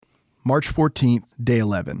March 14th, day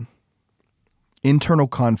 11. Internal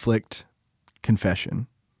conflict, confession.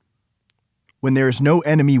 When there is no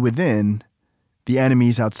enemy within, the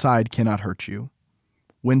enemies outside cannot hurt you.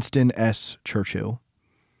 Winston S. Churchill.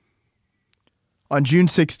 On June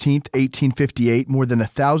 16th, 1858, more than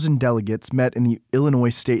 1,000 delegates met in the Illinois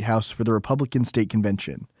State House for the Republican State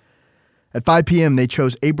Convention. At 5 p.m., they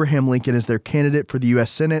chose Abraham Lincoln as their candidate for the U.S.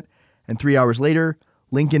 Senate, and 3 hours later,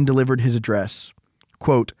 Lincoln delivered his address.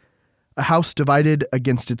 Quote, "A house divided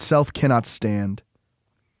against itself cannot stand."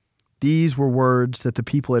 These were words that the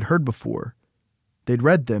people had heard before. They'd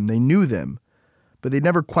read them, they knew them, but they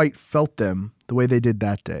never quite felt them the way they did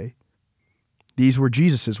that day. These were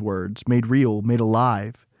Jesus' words, made real, made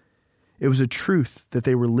alive. It was a truth that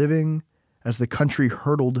they were living as the country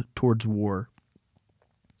hurtled towards war.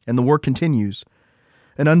 And the war continues,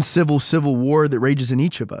 an uncivil civil war that rages in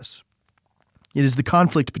each of us. It is the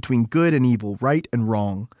conflict between good and evil, right and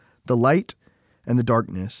wrong, the light and the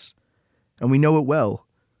darkness. And we know it well.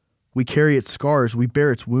 We carry its scars, we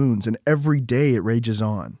bear its wounds, and every day it rages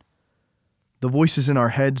on. The voices in our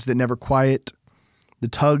heads that never quiet, the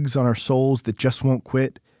tugs on our souls that just won't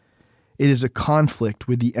quit. It is a conflict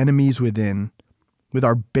with the enemies within, with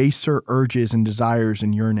our baser urges and desires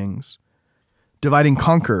and yearnings. Divide and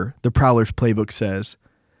conquer, the Prowler's playbook says.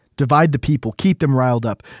 Divide the people, keep them riled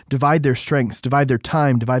up, divide their strengths, divide their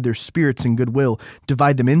time, divide their spirits and goodwill,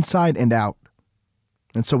 divide them inside and out.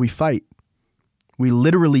 And so we fight. We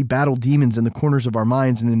literally battle demons in the corners of our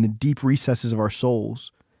minds and in the deep recesses of our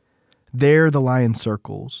souls. There the lion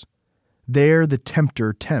circles. There the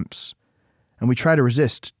tempter tempts. And we try to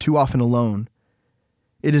resist, too often alone.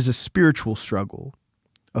 It is a spiritual struggle,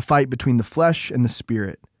 a fight between the flesh and the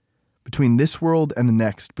spirit, between this world and the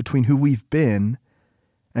next, between who we've been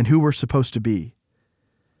and who we're supposed to be.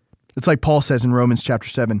 It's like Paul says in Romans chapter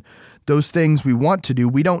 7, those things we want to do,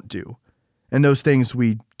 we don't do. And those things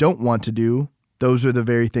we don't want to do, those are the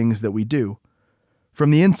very things that we do.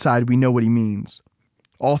 From the inside, we know what he means.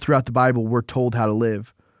 All throughout the Bible, we're told how to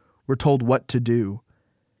live. We're told what to do,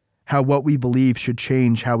 how what we believe should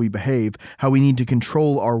change how we behave, how we need to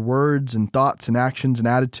control our words and thoughts and actions and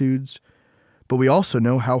attitudes. But we also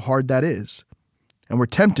know how hard that is. And we're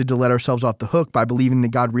tempted to let ourselves off the hook by believing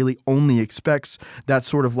that God really only expects that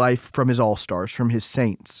sort of life from his all-stars, from his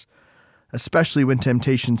saints, especially when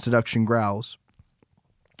temptation, seduction growls,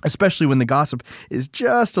 especially when the gossip is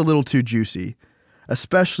just a little too juicy,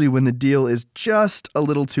 especially when the deal is just a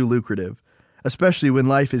little too lucrative, especially when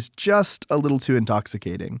life is just a little too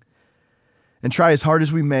intoxicating. And try as hard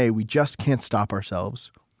as we may, we just can't stop ourselves.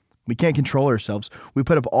 We can't control ourselves. We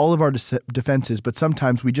put up all of our defenses, but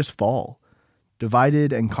sometimes we just fall.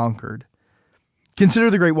 Divided and conquered. Consider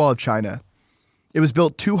the Great Wall of China. It was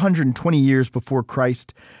built 220 years before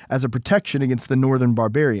Christ as a protection against the northern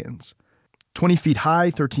barbarians. 20 feet high,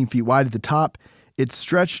 13 feet wide at the top, it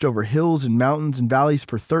stretched over hills and mountains and valleys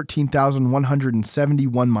for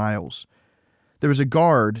 13,171 miles. There was a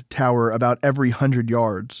guard tower about every 100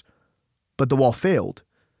 yards. But the wall failed,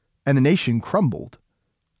 and the nation crumbled.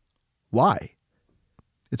 Why?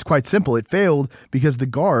 It's quite simple. It failed because the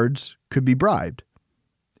guards could be bribed.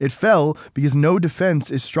 It fell because no defense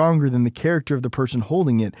is stronger than the character of the person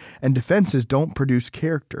holding it, and defenses don't produce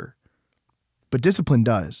character. But discipline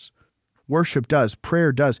does. Worship does.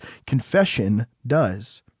 Prayer does. Confession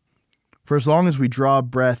does. For as long as we draw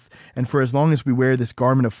breath, and for as long as we wear this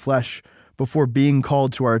garment of flesh, before being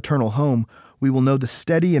called to our eternal home, we will know the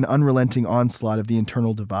steady and unrelenting onslaught of the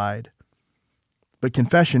internal divide. But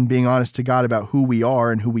confession, being honest to God about who we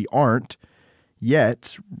are and who we aren't,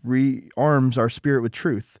 yet rearms our spirit with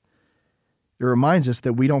truth. It reminds us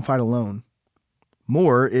that we don't fight alone.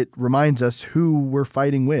 More, it reminds us who we're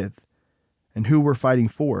fighting with and who we're fighting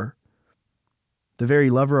for. The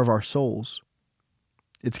very lover of our souls.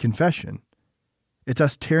 It's confession. It's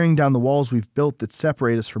us tearing down the walls we've built that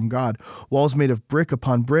separate us from God, walls made of brick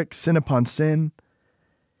upon brick, sin upon sin.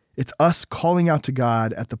 It's us calling out to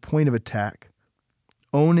God at the point of attack,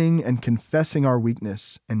 owning and confessing our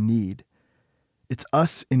weakness and need. It's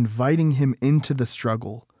us inviting him into the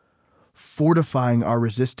struggle, fortifying our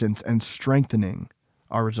resistance and strengthening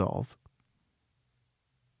our resolve.